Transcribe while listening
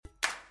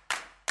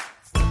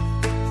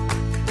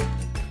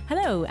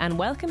Hello and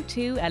welcome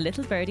to A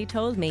Little Birdie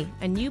Told Me,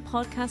 a new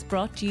podcast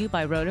brought to you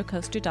by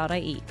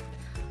rollercoaster.ie.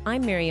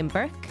 I'm Miriam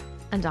Burke.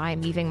 And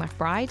I'm Eving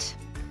McBride.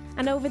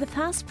 And over the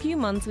past few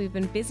months we've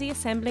been busy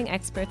assembling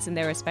experts in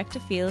their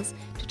respective fields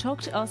to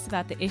talk to us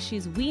about the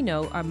issues we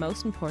know are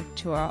most important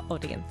to our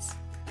audience.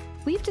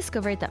 We've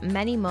discovered that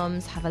many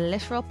mums have a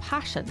literal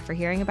passion for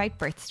hearing about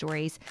birth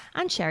stories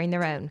and sharing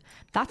their own.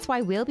 That's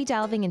why we'll be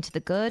delving into the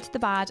good, the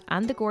bad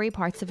and the gory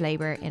parts of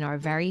labour in our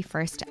very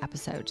first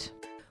episode.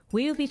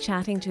 We'll be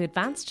chatting to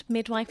advanced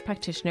midwife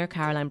practitioner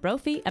Caroline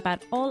Brophy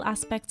about all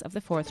aspects of the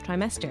fourth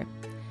trimester.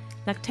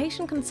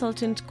 Lactation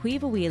consultant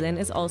Caoimhe Whelan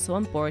is also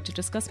on board to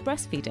discuss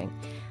breastfeeding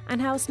and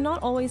how it's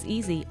not always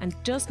easy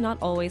and does not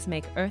always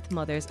make earth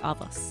mothers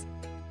of us.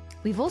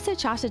 We've also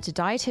chatted to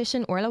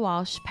dietitian Orla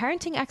Walsh,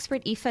 parenting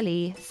expert Aoife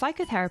Lee,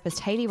 psychotherapist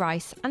Hayley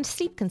Rice and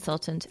sleep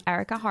consultant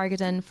Erica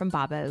Hargaden from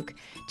Babog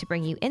to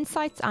bring you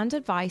insights and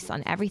advice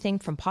on everything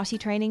from potty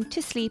training to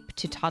sleep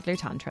to toddler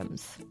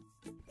tantrums.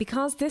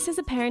 Because this is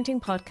a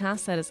parenting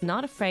podcast that is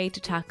not afraid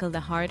to tackle the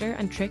harder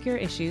and trickier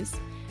issues,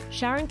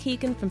 Sharon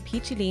Keegan from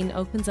Peachy Lean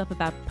opens up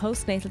about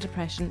postnatal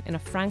depression in a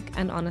frank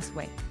and honest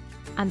way.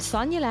 And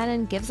Sonia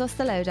Lennon gives us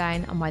the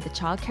lowdown on why the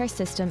childcare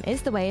system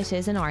is the way it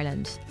is in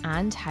Ireland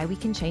and how we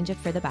can change it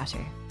for the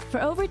better.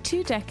 For over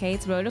 2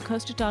 decades,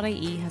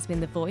 rollercoaster.ie has been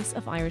the voice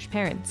of Irish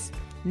parents.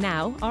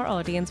 Now, our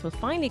audience will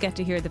finally get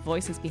to hear the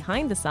voices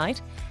behind the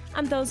site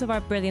and those of our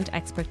brilliant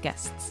expert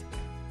guests.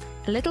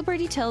 A Little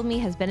Birdie Told Me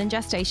has been in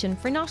gestation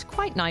for not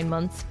quite 9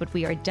 months, but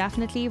we are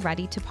definitely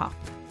ready to pop.